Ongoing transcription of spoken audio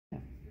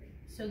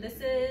So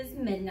this is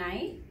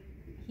Midnight.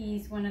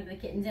 He's one of the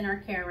kittens in our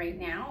care right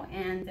now,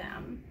 and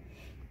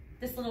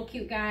this little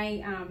cute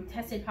guy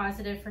tested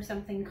positive for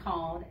something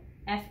called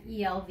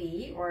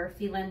FeLV, or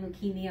Feline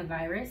Leukemia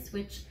Virus,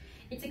 which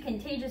it's a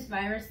contagious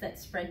virus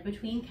that's spread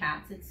between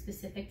cats. It's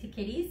specific to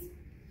kitties.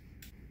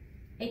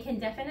 It can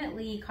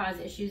definitely cause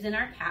issues in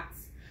our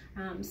cats.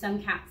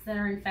 Some cats that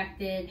are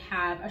infected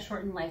have a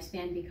shortened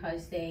lifespan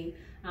because they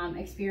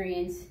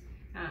experience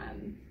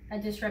a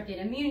disrupted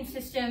immune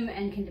system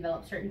and can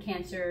develop certain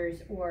cancers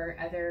or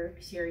other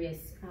serious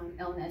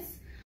illness.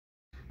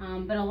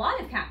 But a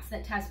lot of cats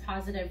that test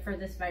positive for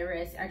this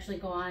virus actually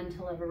go on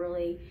to live a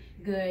really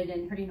good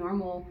and pretty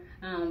normal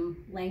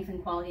length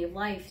and quality of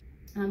life.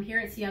 Here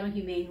at Seattle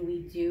Humane,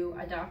 we do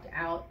adopt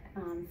out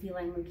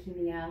feline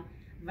leukemia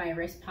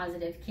virus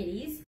positive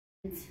kitties.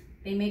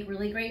 They make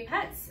really great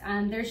pets.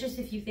 There's just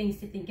a few things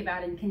to think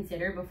about and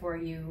consider before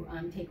you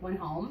take one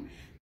home.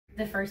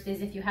 The first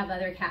is, if you have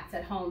other cats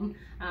at home,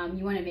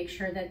 you want to make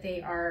sure that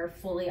they are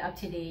fully up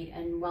to date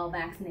and well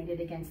vaccinated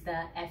against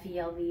the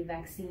FeLV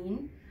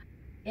vaccine.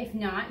 If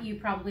not, you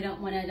probably don't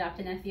want to adopt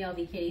an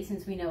FeLV kitty,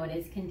 since we know it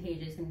is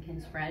contagious and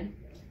can spread.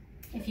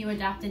 If you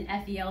adopt an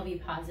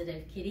FeLV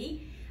positive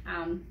kitty,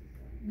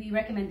 we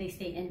recommend they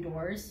stay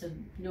indoors, so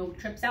no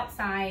trips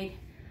outside.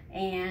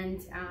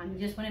 And you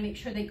just want to make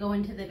sure they go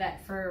into the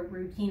vet for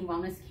routine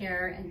wellness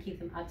care and keep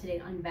them up to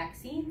date on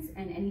vaccines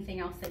and anything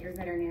else that your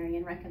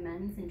veterinarian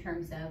recommends in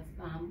terms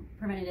of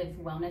preventative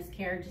wellness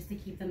care, just to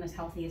keep them as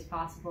healthy as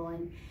possible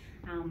and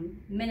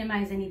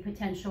minimize any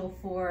potential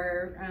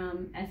for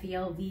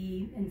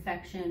FeLV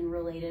infection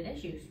related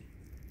issues.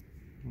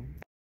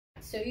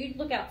 So you'd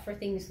look out for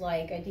things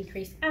like a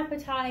decreased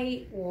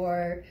appetite,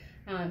 or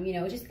you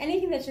know, just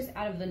anything that's just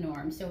out of the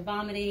norm. So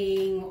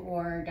vomiting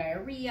or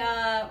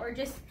diarrhea, or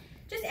just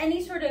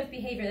any sort of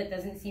behavior that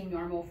doesn't seem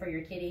normal for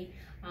your kitty.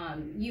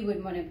 You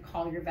would want to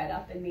call your vet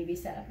up and maybe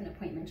set up an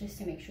appointment just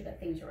to make sure that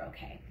things are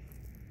okay.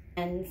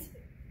 And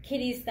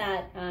kitties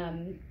that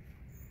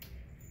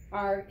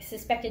are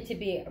suspected to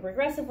be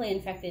regressively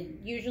infected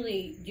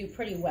usually do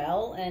pretty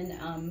well,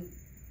 and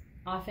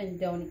often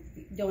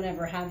don't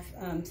ever have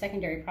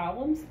secondary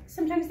problems.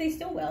 Sometimes they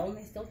still will, and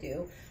they still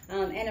do.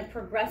 And a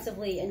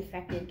progressively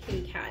infected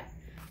kitty cat,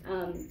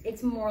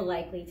 it's more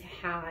likely to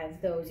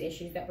have those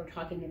issues that we're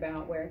talking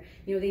about, where,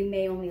 you know, they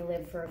may only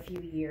live for a few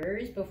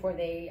years before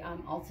they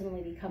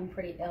ultimately become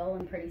pretty ill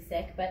and pretty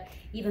sick. But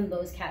even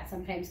those cats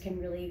sometimes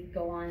can really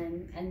go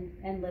on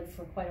and live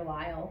for quite a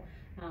while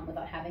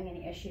without having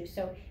any issues.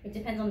 So it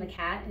depends on the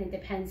cat, and it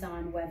depends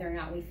on whether or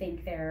not we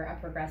think they're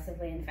a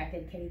progressively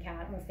infected kitty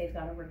cat, or if they've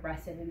got a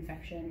regressive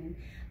infection.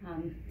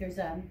 And there's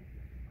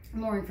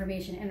more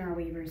information in our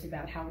waivers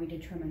about how we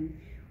determine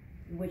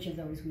which of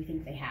those we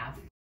think they have.